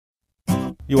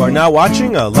You are now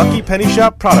watching a Lucky Penny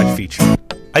Shop product feature.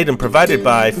 Item provided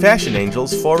by Fashion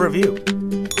Angels for review.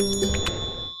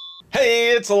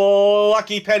 Hey, it's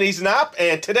Lucky Penny Snap,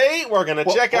 and today we're going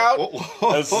to check out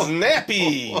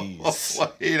Snapeez.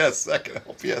 Wait a second,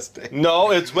 LPS-Dave.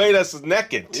 No, it's wait a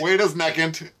second. Wait a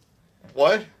second.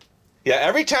 What? Yeah,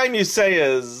 every time you say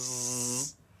a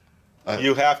z,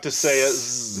 you have to say a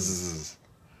z.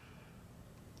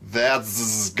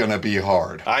 That's gonna be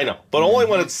hard. I know, but only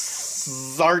when it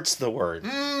starts the word.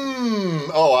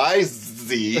 Oh, I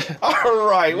see. All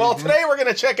right, well, today we're going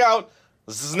to check out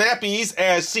Snapeez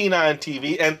as seen on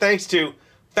TV, and thanks to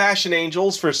Fashion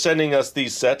Angels for sending us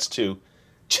these sets to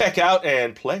check out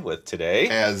and play with today.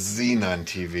 As seen on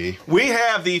TV. We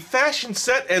have the fashion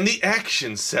set and the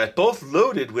action set, both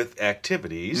loaded with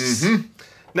activities.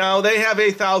 Now, they have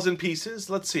 1,000 pieces.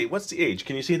 Let's see, what's the age?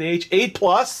 Can you see the age?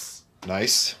 8+.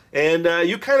 Nice. And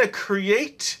you kind of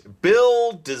create,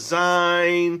 build,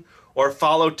 design, or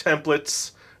follow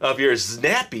templates of your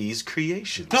Snapeez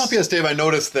creations. Now, LPS-Dave, I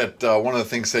noticed that one of the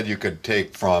things said you could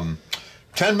take from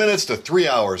 10 minutes to 3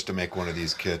 hours to make one of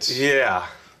these kits. Yeah.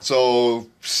 So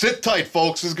sit tight,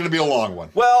 folks. This is going to be a long one.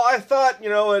 Well, I thought, you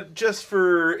know,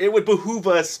 it would behoove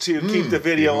us to keep the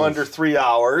video under 3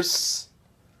 hours.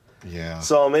 Yeah.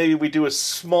 So maybe we do a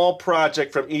small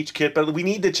project from each kit, but we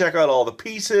need to check out all the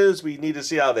pieces. We need to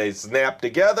see how they snap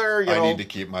together. I need to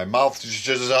keep my mouth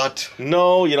shut.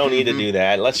 No, you don't need to do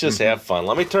that. Let's just have fun.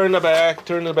 Let me turn the back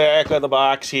of the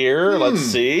box here. Let's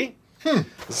see.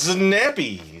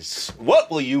 Snapeez.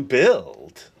 What will you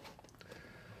build?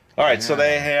 All right, so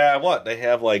they have what? They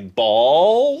have like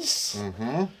balls,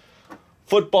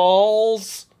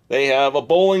 footballs. They have a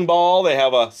bowling ball. They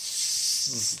have a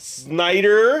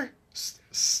Snyder.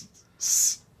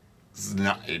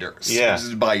 Snyder. Yeah.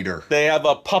 Spider. They have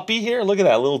a puppy here. Look at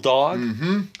that little dog.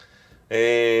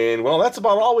 And, well, that's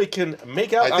about all we can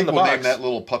make out on the box. I think we'll name that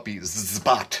little puppy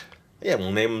Spot. Yeah,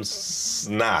 we'll name him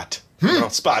Snot. No,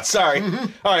 Spot, sorry.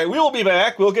 All right, we will be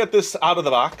back. We'll get this out of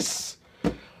the box.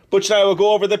 Butch and I will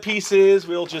go over the pieces.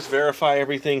 We'll just verify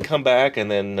everything, come back,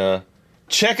 and then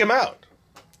check them out.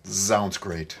 Sounds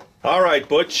great. All right,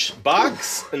 Butch.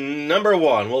 Box number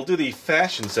 1. We'll do the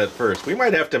fashion set first. We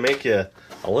might have to make you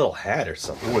a little hat or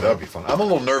something. Ooh, that'd be fun. I'm a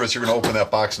little nervous you're going to open that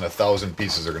box and 1,000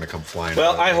 pieces are going to come flying out.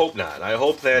 Well, I hope not. I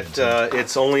hope that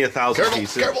it's only 1,000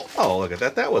 pieces. Careful. Oh, look at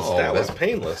that. That was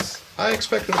painless. I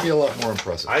expected it to be a lot more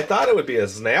impressive. I thought it would be a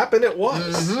snap, and it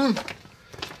was.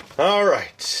 All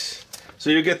right. So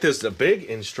you get this big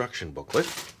instruction booklet.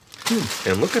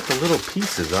 And look at the little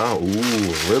pieces. Oh,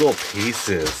 ooh, little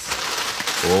pieces.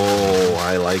 Oh,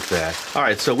 I like that. All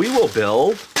right, so we will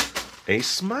build a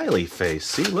smiley face.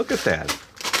 See, look at that.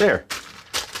 There.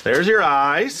 There's your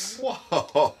eyes.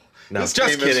 Whoa. No, this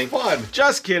just game kidding. is fun.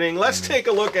 Just kidding. Let's take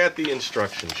a look at the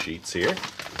instruction sheets here.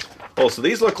 Oh, so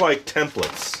these look like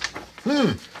templates.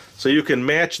 So you can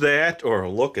match that or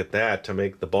look at that to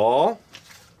make the ball.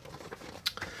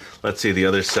 Let's see the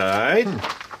other side.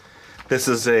 This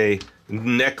is a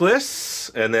necklace,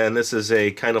 and then this is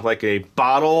a kind of like a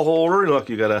bottle holder. Look,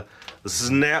 you gotta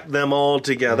snap them all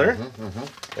together.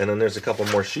 And then there's a couple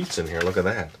more sheets in here. Look at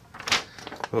that.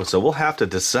 Oh, so we'll have to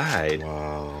decide.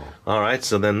 Wow. All right,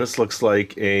 so then this looks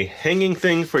like a hanging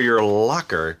thing for your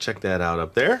locker. Check that out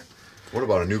up there. What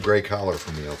about a new gray collar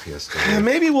from the LPS-Dave?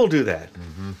 Maybe we'll do that.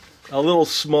 A little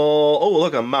small, oh,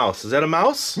 look, a mouse. Is that a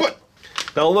mouse? What?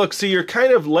 Now look, see, you're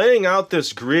kind of laying out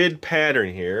this grid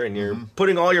pattern here, and you're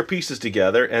putting all your pieces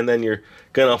together, and then you're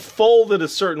going to fold it a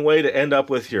certain way to end up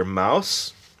with your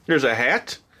mouse. Here's a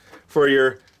hat for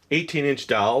your 18-inch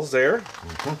dolls there.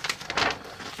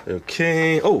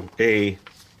 Okay. Oh, a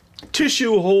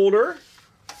tissue holder.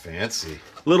 Fancy.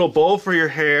 Little bow for your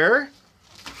hair.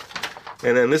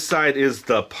 And then this side is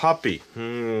the puppy.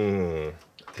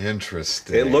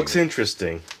 Interesting. It looks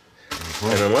interesting.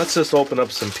 And then let's just open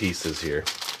up some pieces here.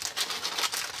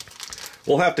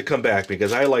 We'll have to come back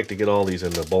because I like to get all these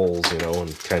in the bowls, you know,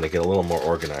 and kind of get a little more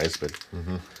organized. But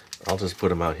I'll just put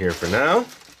them out here for now.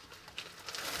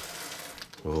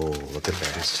 Oh, look at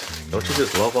that. Don't you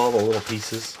just love all the little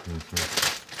pieces?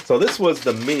 So this was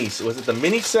the mini, was it the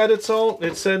mini set it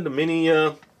said?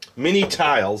 The mini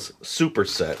tiles super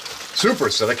set. Super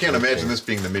set. I can't imagine this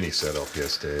being the mini set,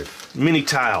 LPS-Dave. Mini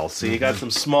tiles. So you got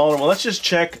some smaller. Well, let's just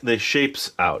check the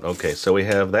shapes out. Okay, so we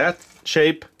have that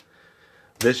shape,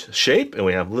 this shape, and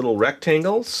we have little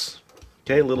rectangles.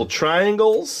 Okay, little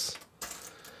triangles.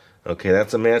 Okay,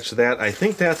 that's a match to that. I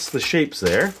think that's the shapes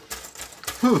there.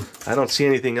 I don't see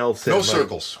anything else. No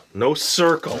circles. No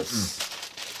circles.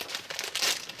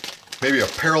 Maybe a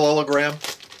parallelogram?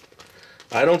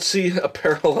 I don't see a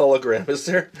parallelogram, is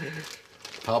there?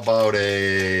 How about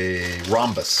a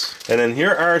rhombus? And then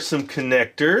here are some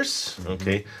connectors.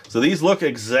 Okay, so these look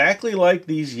exactly like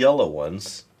these yellow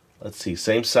ones. Let's see,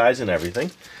 same size and everything.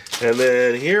 And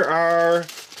then here are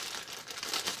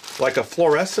like a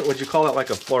fluorescent, would you call it like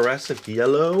a fluorescent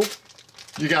yellow?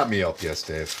 You got me,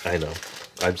 LPS-Dave. I know.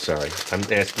 I'm sorry. I'm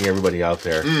asking everybody out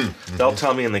there. They'll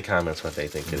tell me in the comments what they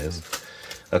think it is.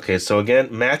 Okay, so again,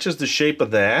 matches the shape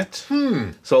of that.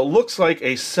 So it looks like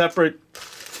a separate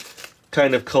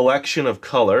kind of collection of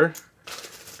color.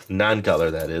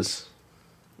 Non-color, that is.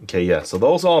 Okay, yeah, so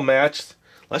those all matched.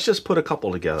 Let's just put a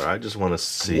couple together. I just want to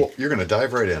see. Well, you're going to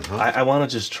dive right in, huh? I want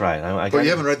to just try it. But you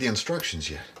haven't read the instructions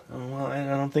yet. Well, I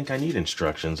don't think I need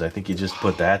instructions. I think you just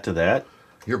put that to that.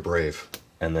 You're brave.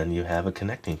 And then you have a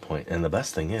connecting point. And the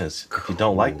best thing is, if you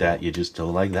don't like that, you just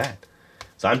don't like that.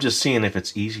 So I'm just seeing if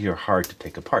it's easy or hard to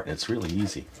take apart. And it's really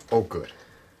easy. Oh, good.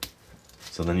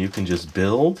 So then you can just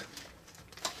build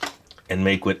and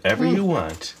make whatever you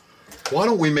want. Why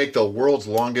don't we make the world's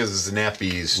longest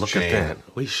Znapeez Look chain? at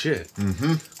that. We should.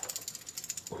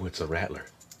 Oh, it's a rattler.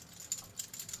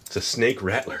 It's a snake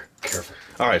rattler. Careful.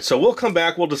 All right, so we'll come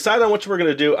back. We'll decide on what we're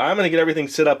going to do. I'm going to get everything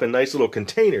set up in nice little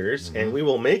containers, and we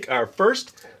will make our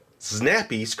first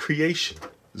Znapeez creation.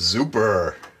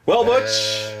 Super. Well,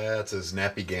 Butch. That's a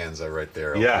Snappy-Ganza right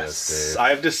there. Yes,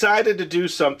 I've decided to do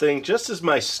something just as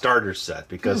my starter set,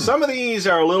 because some of these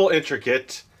are a little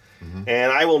intricate,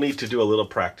 and I will need to do a little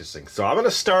practicing. So I'm going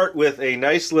to start with a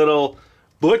nice little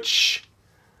Butch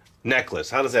necklace.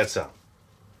 How does that sound?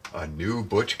 A new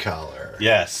Butch collar.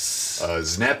 Yes. A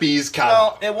Znapeez collar.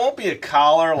 Well, it won't be a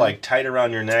collar like tight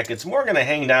around your neck. It's more going to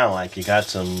hang down like you got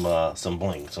some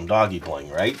bling, some doggy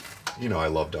bling, right? You know I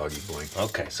love doggy bling.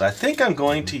 Okay, so I think I'm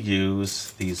going to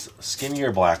use these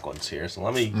skinnier black ones here. So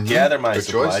let me gather my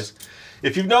supplies. Choice.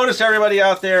 If you've noticed, everybody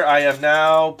out there, I have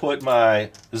now put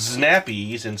my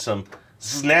Znapeez in some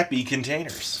snappy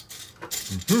containers.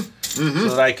 So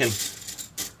that I can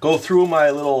go through my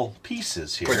little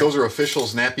pieces here. Wait, those are official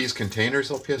Snapeez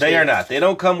containers, LPS? They are not. They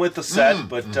don't come with the set,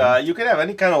 but you can have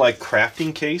any kind of like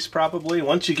crafting case probably.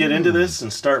 Once you get into this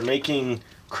and start making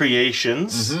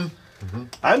creations.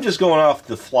 I'm just going off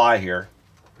the fly here.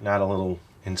 Not a little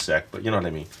insect, but you know what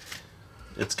I mean.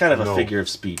 It's kind of a figure of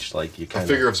speech. Like you kind of...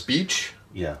 A figure of speech?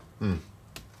 Yeah.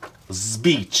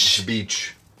 Speech.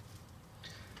 Speech.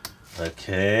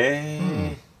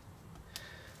 Okay.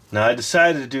 Now I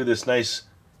decided to do this nice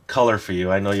color for you.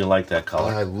 I know you like that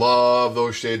color. I love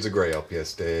those shades of gray,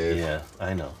 LPS-Dave. Yeah,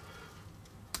 I know.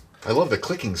 I love the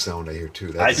clicking sound I hear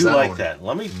too. That I do like that.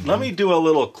 Let me do a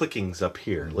little clickings up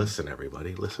here. Listen,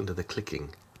 everybody. Listen to the clicking.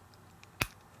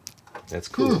 That's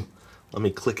cool. Let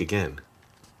me click again.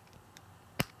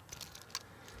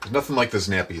 There's nothing like the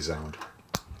Snappy sound.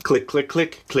 Click, click,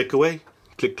 click, click away.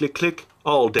 Click, click, click,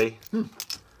 all day.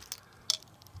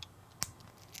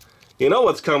 You know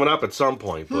what's coming up at some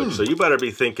point, Butch, so you better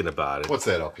be thinking about it. What's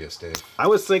that, LPS-Dave? I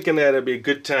was thinking that it'd be a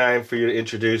good time for you to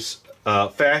introduce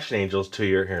Fashion Angels to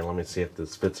your... Here, let me see if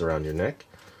this fits around your neck.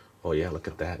 Oh, yeah, look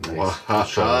at that.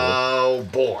 Nice. Oh,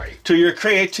 boy. To your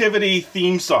creativity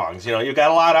theme songs. You know, you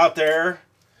got a lot out there.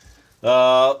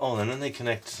 And then they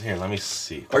connect. Here, let me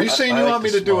see. Are you saying you want me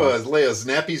to lay a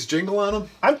Snappy's jingle on them?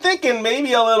 I'm thinking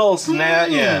maybe a little snap.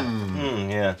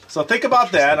 Yeah. So think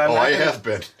about that. I have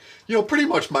been. You know, pretty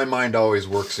much my mind always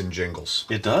works in jingles.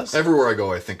 It does? Everywhere I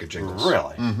go, I think of jingles.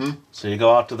 Really? So you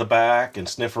go out to the back and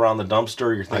sniff around the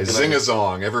dumpster. You're thinking I sing a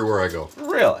song everywhere I go.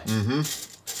 Really?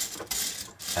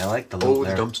 I like the little... Oh,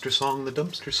 the dumpster song, the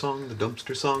dumpster song, the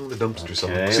dumpster song, the dumpster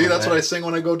song. See, that's what I sing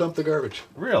when I go dump the garbage.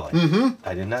 Really?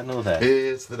 I did not know that.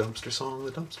 It's the dumpster song,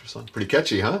 the dumpster song. Pretty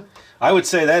catchy, huh? I would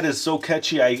say that is so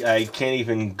catchy, I can't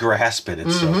even grasp it.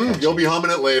 It's so catchy. You'll be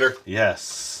humming it later.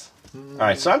 Yes. All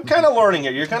right, so I'm kind of learning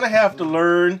here. You're going to have to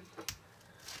learn.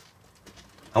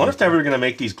 I wonder if they're ever going to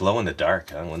make these glow in the dark.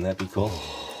 Huh? Wouldn't that be cool?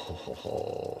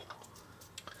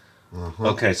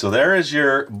 Okay, so there is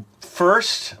your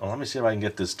first... Oh, let me see if I can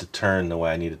get this to turn the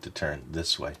way I need it to turn.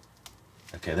 This way.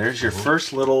 Okay, there's your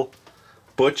first little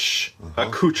Butch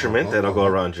accoutrement that'll go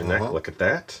around your neck. Look at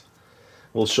that.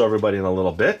 We'll show everybody in a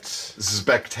little bit.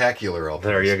 Spectacular.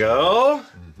 There you go.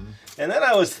 And then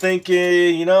I was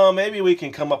thinking, you know, maybe we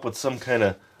can come up with some kind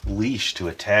of leash to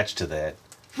attach to that.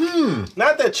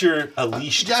 Not that you're a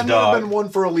leashed dog. I've never been one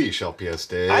for a leash,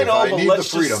 LPS-Dave. I know, I but need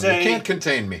let's the freedom. just say, you can't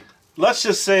contain me. Let's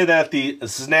just say that the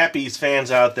Snapeez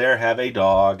fans out there have a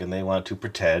dog and they want to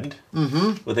pretend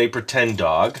with a pretend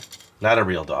dog, not a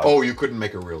real dog. Oh, you couldn't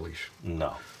make a real leash?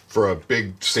 No. For a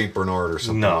big St. Bernard or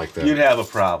something like that? You'd have a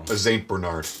problem. A St.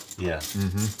 Bernard. Yeah.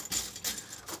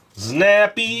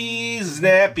 Snapeez,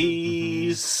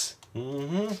 Snapeez.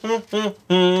 Yeah,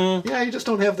 you just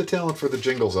don't have the talent for the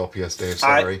jingles, LPS-Dave.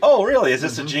 Sorry. Oh, really? Is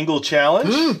this a jingle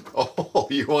challenge? Oh,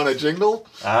 you want a jingle?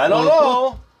 I don't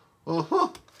know. Uh-huh.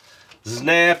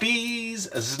 Snappies,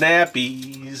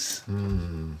 snappies.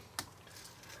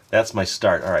 That's my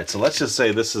start. All right, so let's just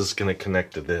say this is going to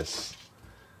connect to this.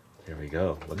 Here we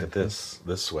go. Look at this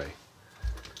way.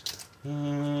 Yeah.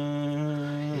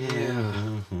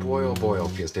 Boy, oh boy,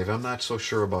 LPS-Dave, I'm not so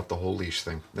sure about the whole leash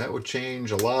thing. That would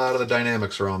change a lot of the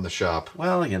dynamics around the shop.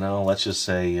 Well, you know, let's just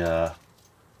say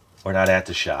we're not at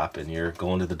the shop and you're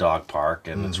going to the dog park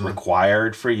and it's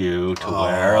required for you to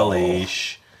wear a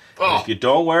leash. And if you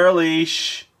don't wear a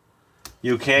leash,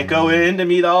 you can't go in to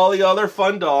meet all the other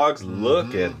fun dogs.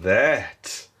 Look at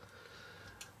that.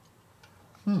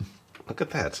 Look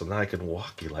at that. So now I can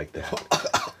walk you like that.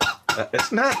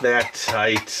 It's not that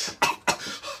tight.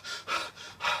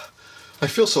 I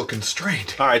feel so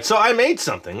constrained. All right, so I made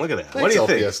something. Look at that. Thanks, What do you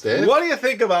LPS, think? Dave. What do you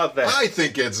think about that? I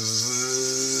think it's...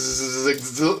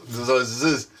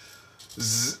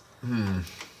 All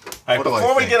right,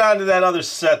 before we get on to that other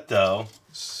set, though...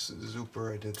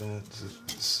 Super, I did that.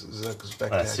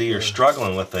 I see you're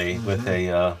struggling with a...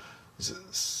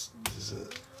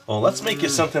 Well, let's make you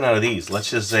something out of these. Let's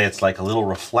just say it's like a little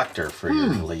reflector for your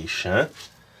leash, huh?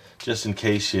 Just in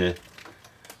case you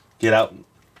get out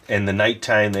in the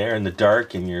nighttime there in the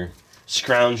dark and you're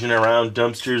scrounging around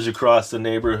dumpsters across the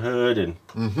neighborhood and...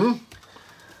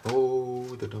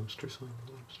 Oh, the dumpster song.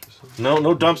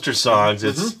 No dumpster songs.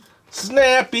 It's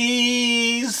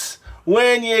Snappies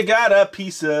when you got a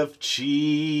piece of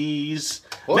cheese.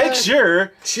 What? Make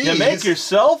sure Cheese? you make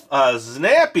yourself a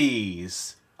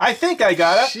Snappies. I think I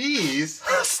got a Cheese?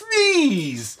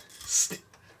 sneeze.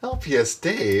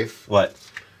 LPS-Dave. What?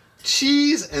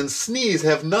 Cheese and sneeze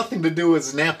have nothing to do with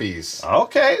snappies.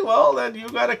 Okay, well then you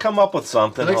got to come up with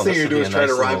something. The next thing this you would do be is a try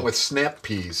to nice rhyme with snap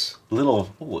peas. little.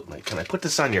 Ooh, can I put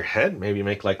this on your head? Maybe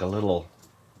make like a little.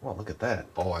 Oh, look at that!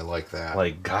 Oh, I like that.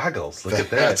 Like goggles. Look at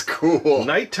that. That's cool.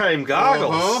 Nighttime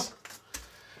goggles.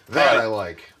 That Right. I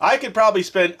like. I could probably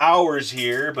spend hours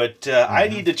here, but I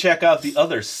need to check out the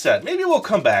other set. Maybe we'll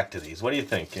come back to these. What do you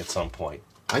think at some point?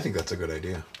 I think that's a good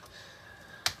idea.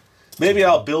 Maybe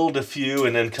I'll build a few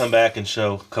and then come back and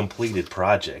show completed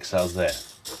projects. How's that?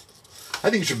 I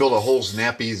think you should build a whole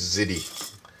Snappy Zitty.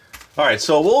 All right,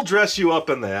 so we'll dress you up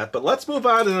in that, but let's move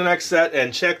on to the next set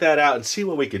and check that out and see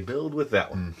what we can build with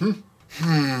that one.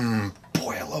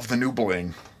 Boy, I love the new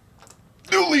bling.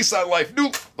 New lease on life.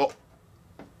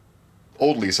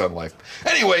 Old lease on life.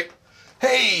 Anyway,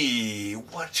 hey,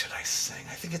 what should I sing?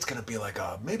 I think it's gonna be like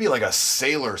maybe like a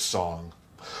sailor song.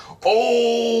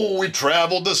 Oh, we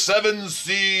traveled the 7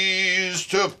 seas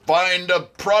to find a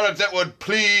product that would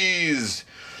please.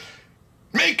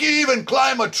 Make you even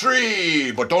climb a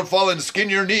tree, but don't fall and skin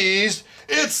your knees.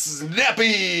 It's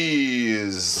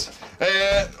Snappies.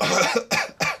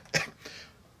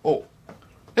 Oh,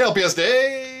 hey,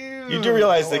 LPS-Dave. You do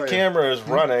realize How the are you? camera is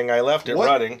running. I left it What?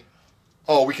 running.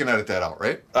 Oh, we can edit that out,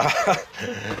 right?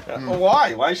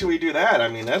 Why? Why should we do that? I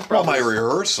mean, that's Well, probably my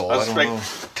rehearsal. a I don't know.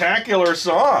 spectacular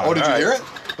song. Oh, did you All hear it?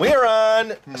 We are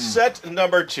on set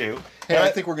number 2. Hey,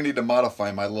 I think we're going to need to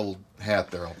modify my little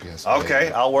hat there, LPS.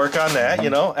 Okay, I'll work on that.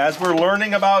 You know, as we're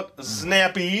learning about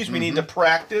Snappies, we need to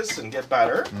practice and get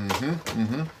better.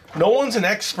 No one's an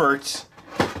expert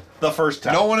the first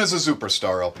time. No one is a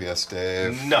superstar,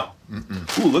 LPS-Dave. No.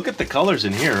 Ooh, look at the colors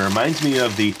in here. It reminds me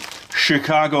of the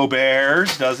Chicago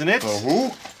Bears, doesn't it?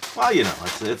 Who? Well, you know,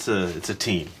 it's a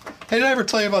team. Hey, did I ever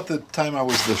tell you about the time I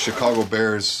was the Chicago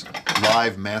Bears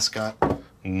live mascot?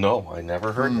 No, I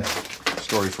never heard that.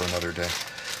 Story for another day.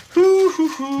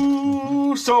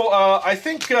 So, I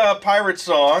think Pirate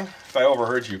Song, if I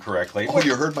overheard you correctly. Oh,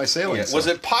 you heard my sailing Yeah, song. was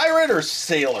it pirate or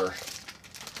sailor?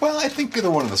 Well, I think they're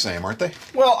one and the same, aren't they?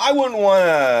 Well, I wouldn't want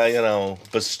to,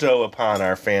 bestow upon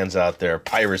our fans out there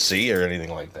piracy or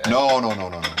anything like that. No.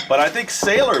 But I think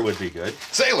sailor would be good.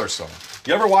 Sailor song.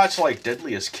 You ever watch, like,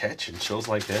 Deadliest Catch and shows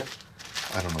like that?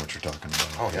 I don't know what you're talking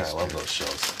about. Oh, yeah, I love those shows.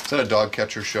 Is that a dog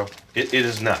catcher show? It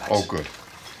is not. Oh, good.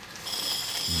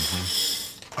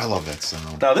 I love that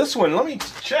sound. Now, this one, let me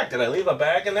check. Did I leave a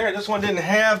bag in there? This one didn't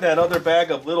have that other bag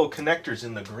of little connectors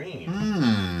in the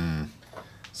green.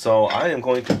 So I am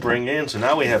going to bring in, so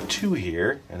now we have 2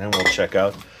 here, and then we'll check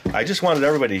out. I just wanted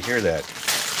everybody to hear that.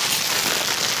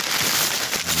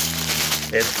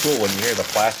 It's cool when you hear the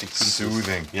plastic pieces.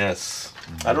 Soothing. Yes.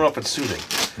 I don't know if it's soothing.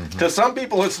 To some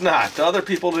people it's not. To other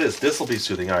people it is. This will be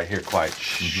soothing. All right, here, quiet.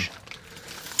 Shh.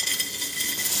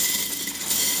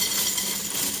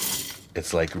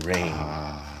 It's like rain.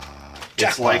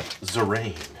 It's like the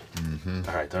rain.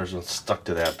 All right, there's one stuck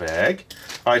to that bag.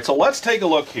 All right, so let's take a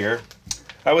look here.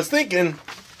 I was thinking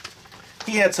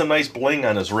he had some nice bling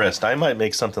on his wrist. I might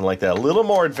make something like that. A little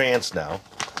more advanced now.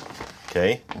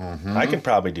 Okay. I can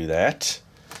probably do that.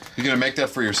 You gonna make that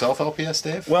for yourself,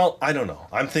 LPS-Dave? Well, I don't know.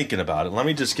 I'm thinking about it. Let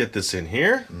me just get this in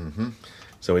here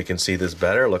so we can see this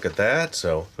better. Look at that.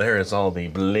 So there is all the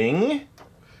bling.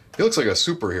 He looks like a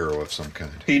superhero of some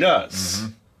kind. He does.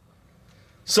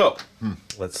 So,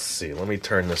 let's see. Let me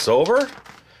turn this over.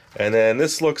 And then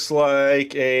this looks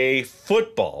like a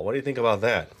football. What do you think about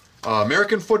that?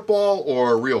 American football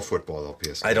or real football,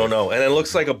 LPS-Dave? I don't know. And it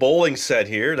looks like a bowling set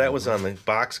here. That was on the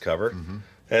box cover.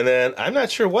 And then I'm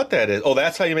not sure what that is. Oh,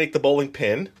 that's how you make the bowling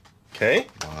pin. Okay.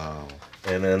 Wow.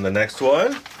 And then the next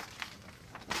one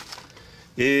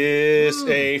is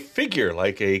a figure,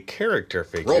 like a character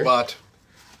figure. Robot.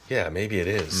 Yeah, maybe it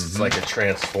is. It's like a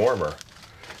transformer.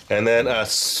 And then a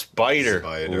spider.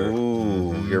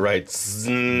 Ooh, you're right.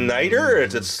 Snyder, or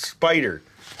is it Spider?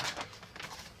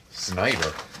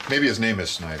 Snyder. Maybe his name is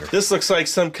Snyder. This looks like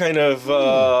some kind of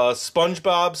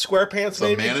SpongeBob SquarePants, The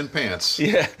maybe? man in pants.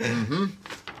 Yeah.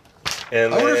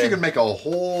 And I wonder if you could make a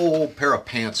whole pair of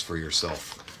pants for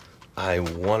yourself. I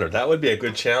wonder. That would be a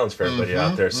good challenge for everybody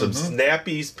out there. Some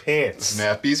Snappy's pants.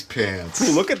 Snappy's pants.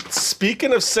 Ooh, look at,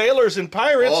 speaking of sailors and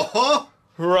pirates,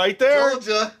 right there. Told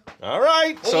ya. All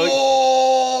right.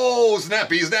 So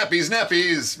Snappies, snappies,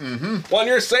 snappies. when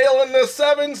you're sailing the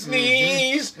seven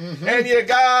seas and you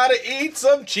gotta eat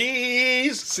some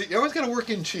cheese. See, you always gotta work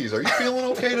in cheese. Are you feeling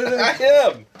okay today? I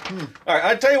am. All right,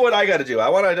 I tell you what I got to do. I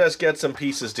want to just get some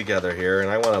pieces together here, and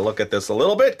I want to look at this a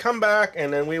little bit, come back,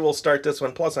 and then we will start this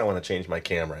one. Plus, I want to change my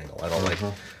camera angle. I don't like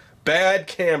bad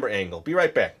camera angle. Be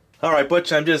right back. All right,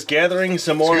 Butch, I'm just gathering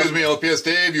some more. Excuse me,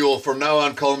 LPS-Dave. You will from now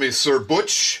on call me Sir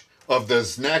Butch of the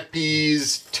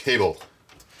Snapeez table.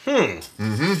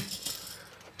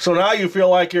 So now you feel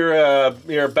like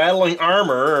you're battling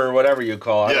armor or whatever you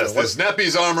call it. Yes, the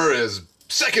Snapeez armor is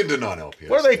second to none, LPS.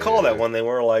 What do they call that when they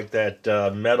wear like that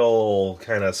metal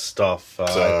kind of stuff?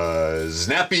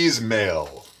 Snapeez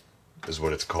mail is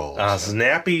what it's called.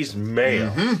 Snappy's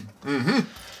mail.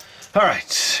 All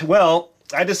right. Well,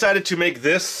 I decided to make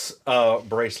this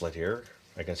bracelet here.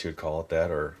 I guess you would call it that,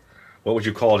 or what would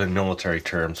you call it in military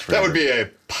terms? That would be a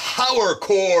power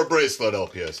core bracelet,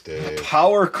 LPS-Dave.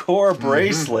 Power core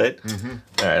bracelet.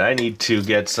 All right, I need to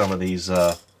get some of these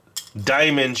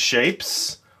diamond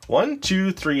shapes. 1,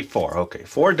 2, 3, 4. Okay,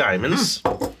 4 diamonds.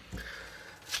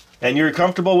 And you're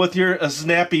comfortable with your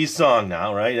Snappy song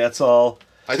now, right? That's all.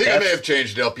 I think I may have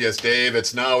changed it, LPS-Dave.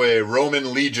 It's now a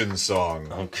Roman Legion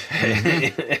song.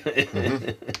 Okay.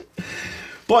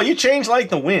 Boy, you change like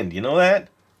the wind. You know that?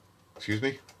 Excuse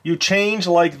me? You change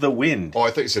like the wind. Oh,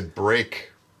 I thought you said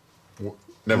break.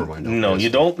 Never mind. No, you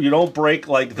don't. You don't break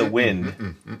like the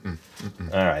wind.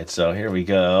 All right, so here we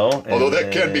go. Although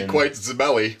that can be quite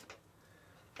smelly.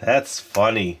 That's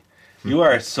funny. You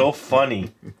are so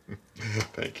funny.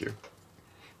 Thank you.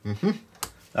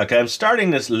 Okay, I'm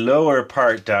starting this lower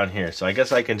part down here, so I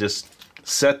guess I can just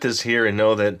set this here and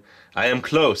know that I am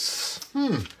close.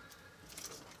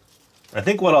 I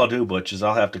think what I'll do, Butch, is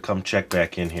I'll have to come check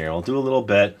back in here. I'll do a little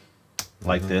bit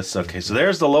like this. Okay, so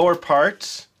there's the lower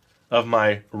part of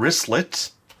my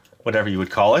wristlet, whatever you would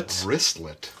call it.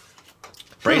 Wristlet?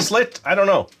 Bracelet? I don't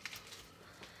know.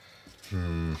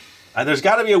 There's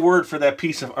got to be a word for that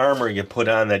piece of armor you put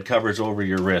on that covers over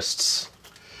your wrists.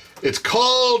 It's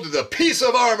called the piece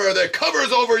of armor that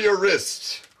covers over your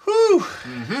wrist. Whew.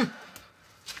 All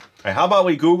right, how about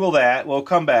we Google that? We'll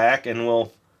come back and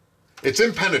we'll... It's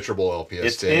impenetrable, LPS.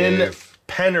 It's Dave.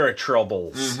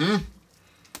 impenetrables.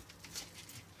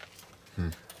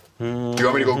 Do you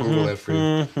want me to go Google that for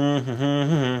you?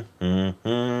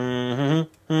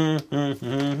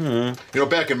 You know,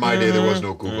 back in my day, there was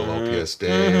no Google, LPS,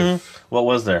 Dave. What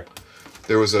was there?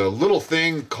 There was a little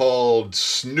thing called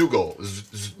Snoogle.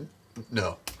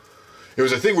 No. It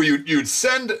was a thing where you'd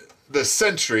send the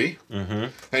sentry,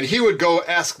 and he would go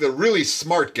ask the really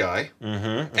smart guy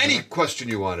any question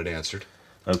you wanted answered.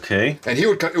 Okay. And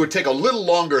it would take a little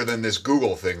longer than this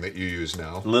Google thing that you use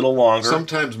now. A little longer.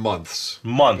 Sometimes months.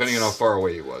 Months. Depending on how far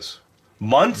away he was.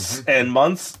 Months and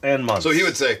months and months. So he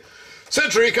would say,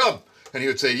 "Sentry, come!" And he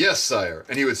would say, "Yes, sire."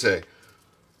 And he would say,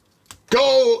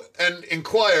 "Go and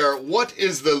inquire what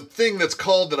is the thing that's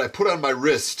called that I put on my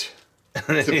wrist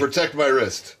to protect my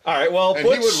wrist." All right, well, And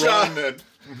Butch, he would run and...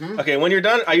 Okay, when you're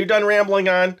done, are you done rambling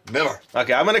on? Never.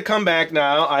 Okay, I'm going to come back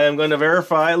now. I am going to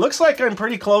verify. It looks like I'm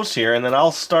pretty close here, and then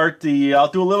I'll start I'll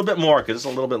do a little bit more, because it's a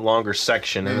little bit longer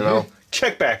section, and then I'll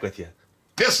check back with you.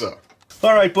 Yes, sir.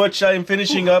 All right, Butch, I'm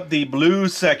finishing up the blue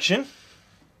section.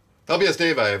 LPS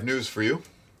Dave, I have news for you.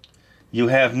 You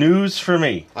have news for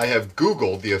me. I have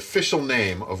Googled the official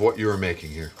name of what you are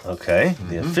making here. Okay.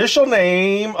 The official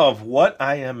name of what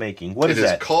I am making. What is that?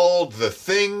 It is called the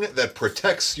thing that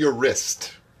protects your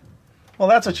wrist. Well,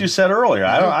 that's what you said earlier.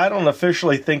 I don't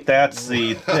officially think that's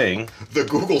the thing. The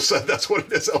Google said that's what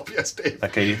it is, LPS-Dave.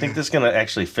 Okay, do you think this is going to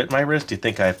actually fit my wrist? Do you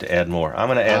think I have to add more? I'm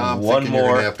going to add one more. You're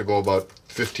going to have to go about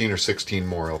 15 or 16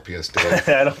 more, LPS-Dave.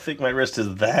 I don't think my wrist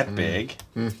is that big.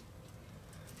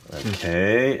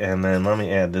 Okay, and then let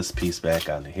me add this piece back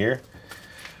onto here.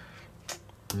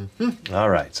 All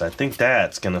right, so I think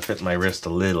that's going to fit my wrist a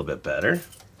little bit better.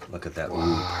 Look at that.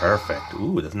 Ooh, perfect.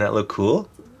 Ooh, doesn't that look cool?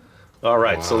 All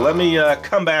right, so let me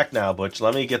come back now, Butch.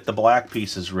 Let me get the black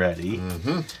pieces ready,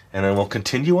 and then we'll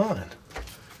continue on.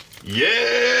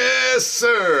 Yes,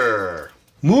 sir.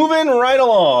 Moving right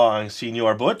along,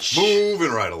 Senor Butch.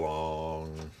 Moving right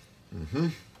along.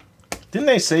 Didn't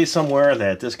they say somewhere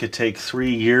that this could take 3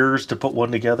 years to put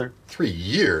one together? 3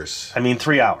 years? I mean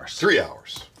 3 hours. 3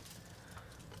 hours.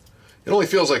 It only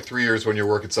feels like 3 years when you're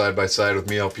working side by side with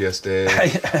me, LPS-Dave.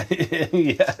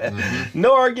 Yeah.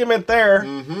 No argument there.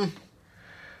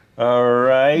 All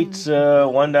right,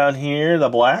 one down here. The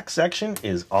black section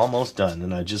is almost done,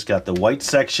 and I just got the white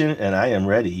section, and I am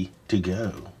ready to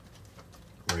go.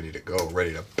 Ready to go,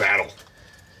 ready to battle.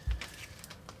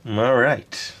 All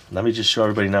right, let me just show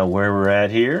everybody now where we're at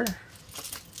here.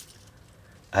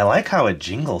 I like how it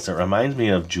jingles. It reminds me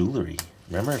of jewelry.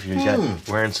 Remember if you got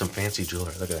wearing some fancy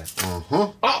jewelry? Look at that.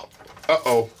 Oh,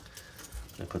 uh-oh.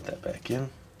 Let me put that back in.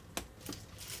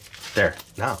 There.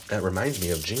 Now, that reminds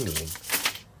me of jingling.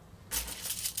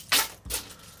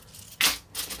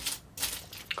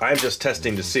 I'm just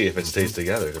testing to see if it stays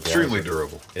together. Extremely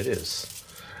durable. It is.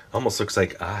 Almost looks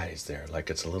like eyes there, like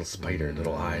it's a little spider,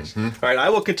 little eyes. All right, I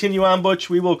will continue on, Butch.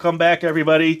 We will come back,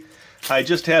 everybody. I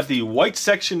just have the white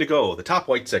section to go, the top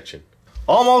white section.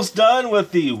 Almost done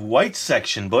with the white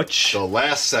section, Butch. The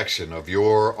last section of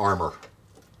your armor.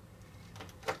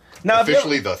 Now,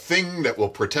 officially the thing that will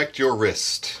protect your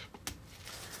wrist.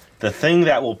 The thing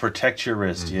that will protect your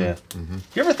wrist, yeah.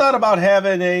 You ever thought about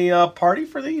having a party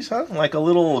for these, huh? Like a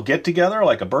little get-together,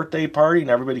 like a birthday party, and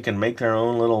everybody can make their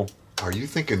own little... Are you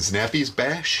thinking Snappy's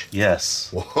Bash?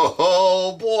 Yes.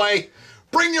 Whoa, boy.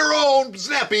 Bring your own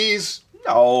Snappies.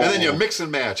 No. And then you mix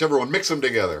and match. Everyone mix them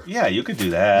together. Yeah, you could do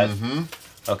that.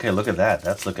 Okay, look at that.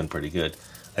 That's looking pretty good.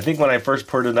 I think when I first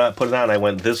put it on, I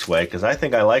went this way, because I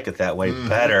think I like it that way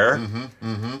better.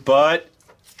 But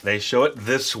they show it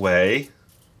this way.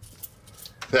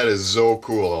 That is so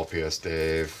cool,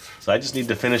 LPS-Dave. So I just need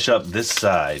to finish up this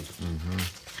side.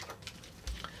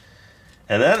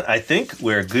 And then I think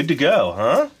we're good to go,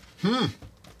 huh?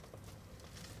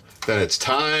 Then it's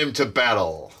time to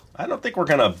battle. I don't think we're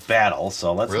going to battle,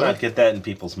 so let's not get that in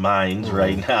people's minds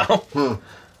right now.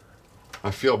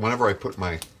 I feel whenever I put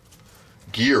my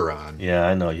gear on. Yeah,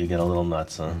 I know. You get a little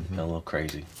nuts, huh? Get a little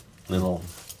crazy. Little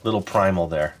primal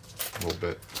there. A little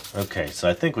bit. Okay, so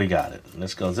I think we got it.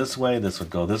 This goes this way, this would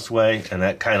go this way, and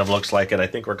that kind of looks like it. I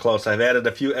think we're close. I've added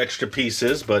a few extra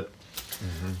pieces, but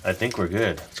I think we're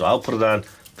good. So I'll put it on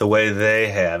the way they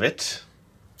have it.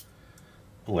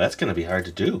 Oh, that's going to be hard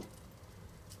to do.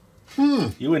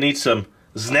 You would need some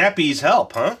Snappy's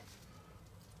help, huh?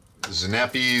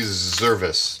 Znapeez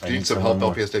service. Do you need some help,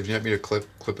 LPS-Dave? Do you want me to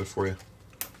clip it for you?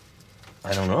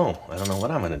 I don't know. I don't know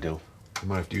what I'm going to do. I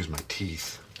might have to use my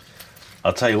teeth.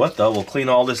 I'll tell you what, though. We'll clean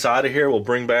all this out of here. We'll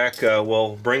bring back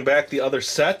the other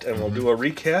set, and we'll do a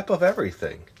recap of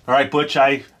everything. All right, Butch,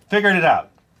 I figured it out.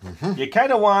 You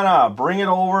kind of want to bring it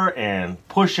over and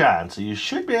push on, so you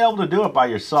should be able to do it by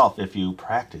yourself if you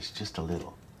practice just a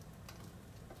little.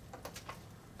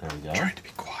 There we go. I'm trying to be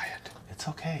quiet. It's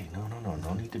okay.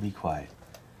 No need to be quiet.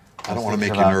 I don't want to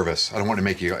make you nervous. I don't want to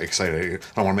make you excited.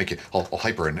 I don't want to make you all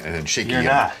hyper and shaky. You're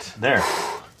not. There.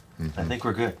 I think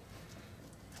we're good.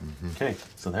 Okay,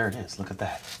 so there it is. Look at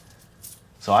that.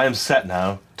 So I am set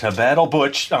now to battle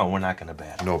Butch. No, we're not going to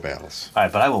battle. No battles. All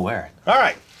right, but I will wear it. All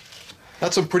right.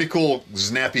 That's some pretty cool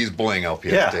Snappy's bling,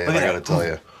 LPS-Dave, I got to tell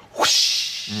you.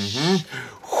 Whoosh.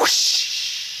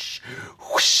 Whoosh.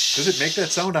 Whoosh. Does it make that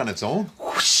sound on its own?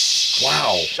 Whoosh.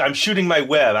 Wow. I'm shooting my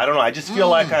web. I don't know. I just feel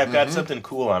like I've got something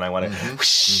cool on. I want to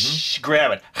whoosh,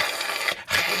 grab it.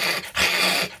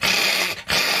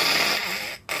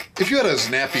 If you had a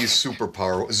Snappy's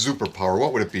superpower,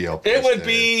 what would it be, LPS? It would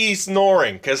be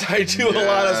snoring, because I do a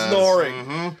lot of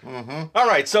snoring. All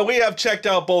right, so we have checked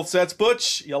out both sets.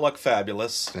 Butch, you look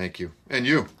fabulous. Thank you. And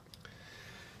you.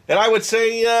 And I would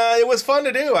say it was fun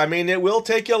to do. I mean, it will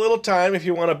take you a little time if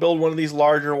you want to build one of these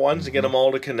larger ones to get them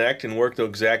all to connect and work the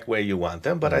exact way you want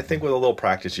them. But I think with a little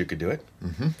practice, you could do it.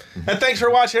 And thanks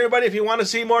for watching, everybody. If you want to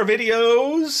see more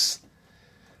videos,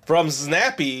 from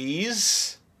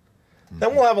Znapeez.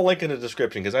 Then we'll have a link in the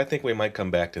description because I think we might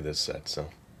come back to this set. So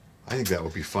I think that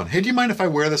would be fun. Hey, do you mind if I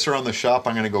wear this around the shop?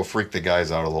 I'm going to go freak the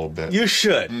guys out a little bit. you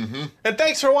should. And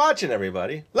thanks for watching,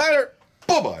 everybody. Later.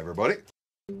 Bye-bye, everybody.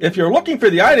 If you're looking for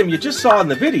the item you just saw in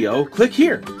the video, click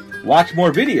here. Watch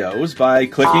more videos by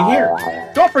clicking here.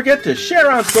 Don't forget to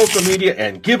share on social media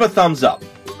and give a thumbs up.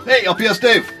 Hey,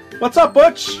 LPS-Dave. What's up,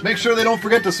 Butch? Make sure they don't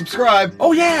forget to subscribe.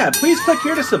 Oh yeah, please click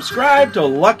here to subscribe to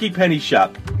Lucky Penny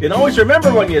Shop. And always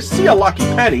remember, when you see a lucky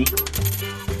penny,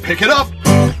 Pick it up.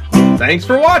 thanks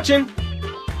for watching.